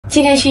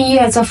今天去医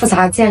院做复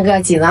查，建哥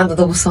紧张的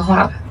都不说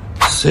话了。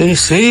谁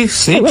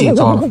紧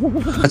张了？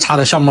他查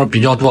的项目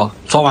比较多，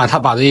昨晚他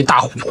把这一大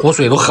壶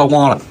水都喝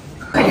光了。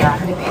快点，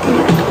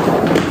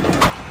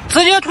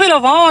直接退了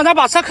房，咱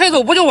把车开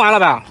走不就完了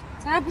呗？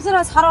咱还不知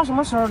道查到什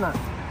么时候呢。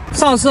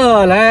上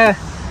次来，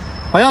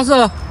好像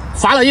是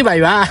罚了100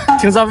元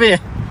停车费，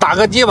打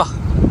个的吧。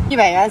100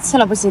元吃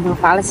了不心疼，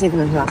罚了心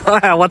疼是吧？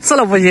哎，我吃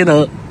了不心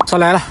疼。车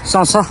来了，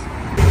上车。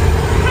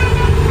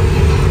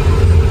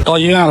到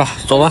医院了，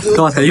走吧。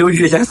刚才又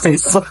遇见粉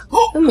丝，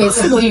每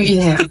次都遇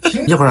见。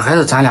一会儿还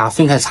是咱俩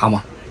分开查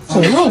吗？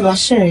有那么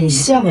事儿，你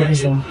歇会儿不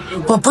行？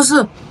不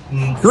是，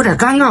有点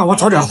尴尬，我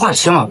找点话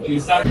题嘛。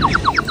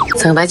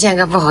整的建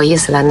哥不好意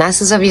思了，男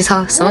士做 B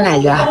超什么感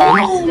觉？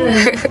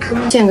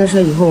建哥说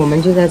以后我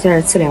们就在这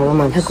儿治疗了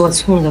嘛，他给我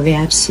充了个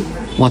VIP。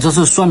我这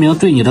是说明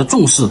对你的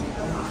重视。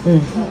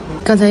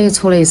刚才又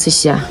抽了一次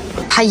血，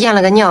他验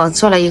了个尿，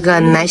做了一个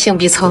男性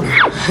B 超。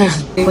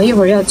我一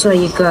会儿要做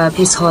一个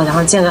B 超，然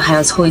后建哥还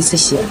要抽一次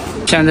血。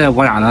现在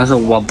我俩呢是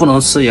我不能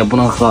吃也不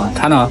能喝，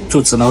他呢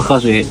就只能喝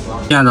水。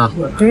燕子，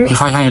你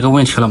发现一个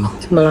问题了吗？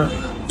怎么了？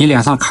你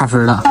脸上卡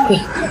粉了。对。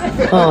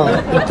哦，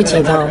你不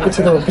紧张，不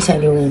记得我不想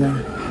丢人了。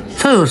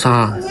这有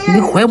啥？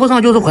你怀不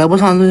上就是怀不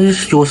上，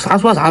有啥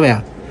说啥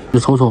呗。你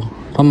瞅瞅，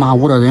他马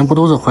屋的人不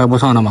都是怀不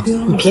上的吗？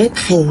你别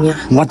拍人家。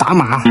我打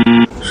码。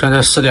现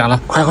在10点了，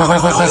快喝，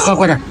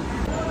快点，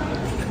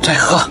再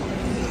喝，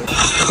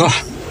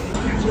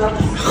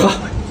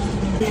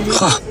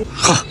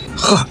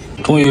喝，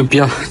终于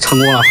憋成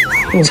功了。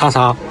查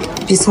啥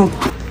？B 超。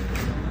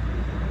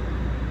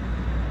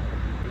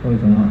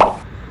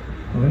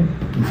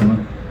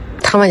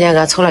他们家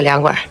哥抽了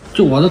2管。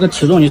就我这个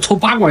体重，你抽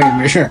8管也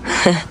没事。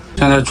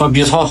现在做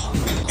B 超，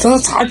这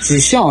查几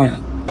项呀？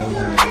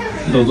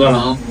都做了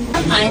啊。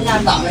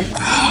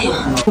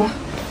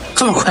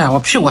这么快，我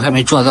屁股还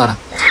没坐热呢。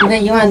你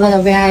那1万多的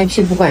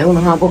VIP 不管用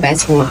的话，不白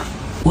充吗？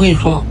我跟你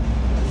说，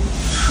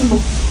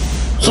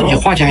自己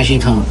花钱心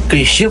疼，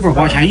给媳妇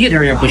花钱一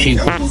点也不心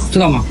疼，知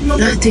道吗？啊，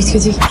对。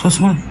说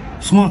什么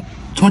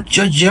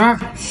结节？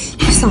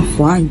上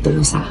火啊！你懂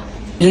个啥？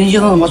人医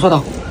生怎么说的？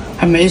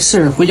还没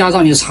事，回家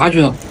让你查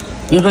去。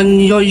你说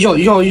你要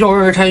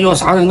二胎要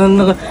啥的，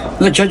那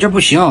个结节不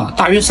行，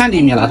大于3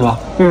厘米了是吧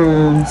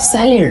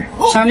？3厘。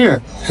3厘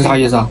是啥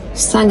意思啊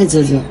？3个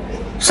结节。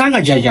3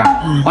个结节，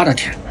我的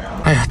天！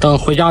哎呀，等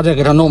回家再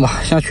给他弄吧，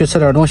先去吃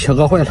点东西，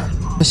饿坏了。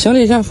行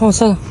李先放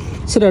车上，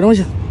吃点东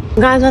西。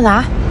你刚才说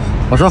啥？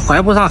我说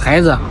怀不上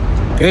孩子，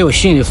别有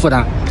心理负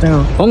担。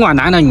甭管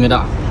男的女的，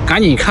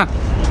赶紧看。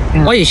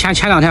我以前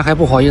2天还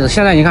不好意思，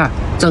现在你看，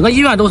整个医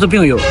院都是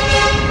病友。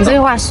你这句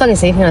话说给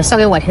谁听的？说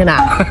给我听的。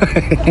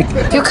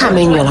又看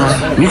美女了。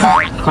你看，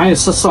赶紧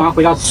吃完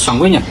回家想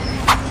闺女。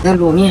那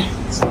卤面。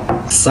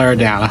12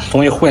点了，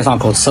终于混上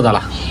口吃的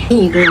了。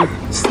一根。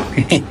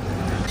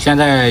现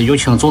在有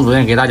请钟主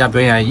任给大家表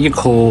演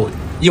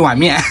1碗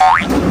面。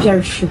边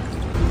吃。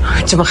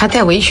怎么还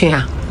带围裙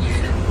啊？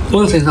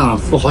蹲身上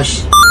不好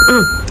洗。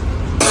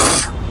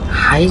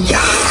哎呀，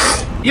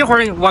一会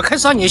儿我开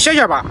车，你歇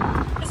歇吧。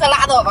这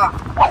拉倒吧。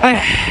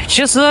哎，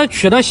其实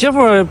娶的媳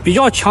妇比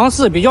较强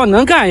势，比较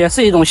能干，也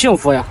是一种幸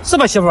福呀，是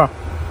吧，媳妇？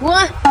我。